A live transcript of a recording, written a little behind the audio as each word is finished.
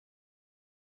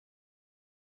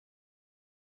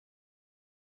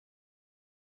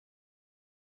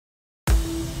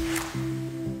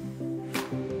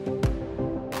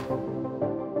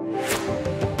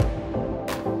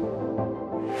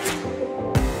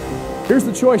Here's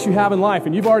the choice you have in life,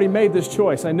 and you've already made this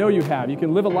choice. I know you have. You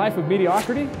can live a life of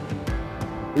mediocrity,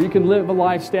 or you can live a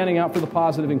life standing out for the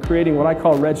positive and creating what I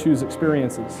call red shoes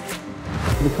experiences.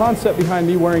 The concept behind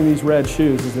me wearing these red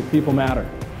shoes is that people matter.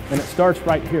 And it starts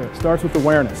right here. It starts with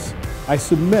awareness. I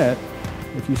submit,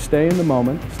 if you stay in the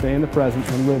moment, stay in the present,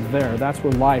 and live there, that's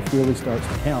where life really starts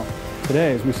to count.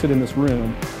 Today, as we sit in this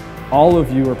room, all of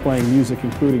you are playing music,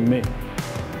 including me.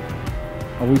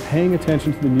 Are we paying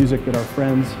attention to the music that our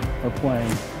friends are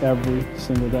playing every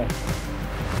single day?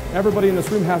 Everybody in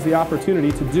this room has the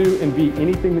opportunity to do and be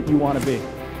anything that you want to be.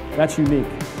 That's unique.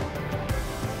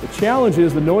 The challenge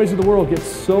is the noise of the world gets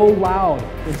so loud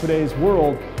in today's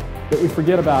world that we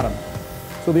forget about them.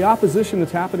 So the opposition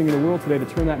that's happening in the world today to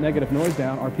turn that negative noise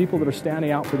down are people that are standing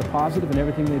out for the positive in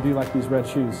everything they do, like these red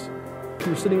shoes.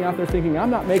 You're sitting out there thinking, I'm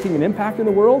not making an impact in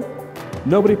the world.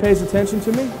 Nobody pays attention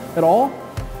to me at all.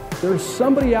 There's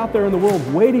somebody out there in the world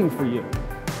waiting for you.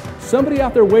 Somebody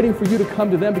out there waiting for you to come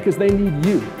to them because they need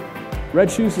you. Red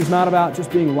shoes is not about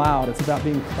just being loud, it's about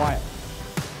being quiet.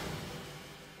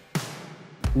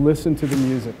 Listen to the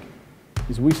music.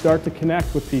 As we start to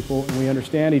connect with people and we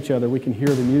understand each other, we can hear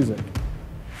the music.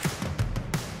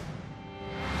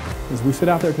 As we sit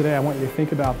out there today, I want you to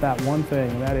think about that one thing,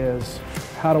 and that is,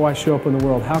 how do I show up in the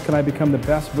world? How can I become the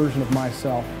best version of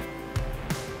myself?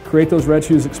 Create those red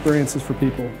shoes experiences for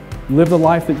people. Live the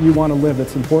life that you want to live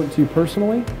that's important to you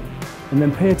personally, and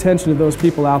then pay attention to those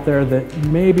people out there that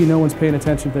maybe no one's paying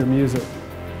attention to their music.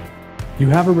 You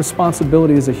have a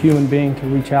responsibility as a human being to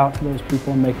reach out to those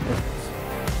people and make a difference.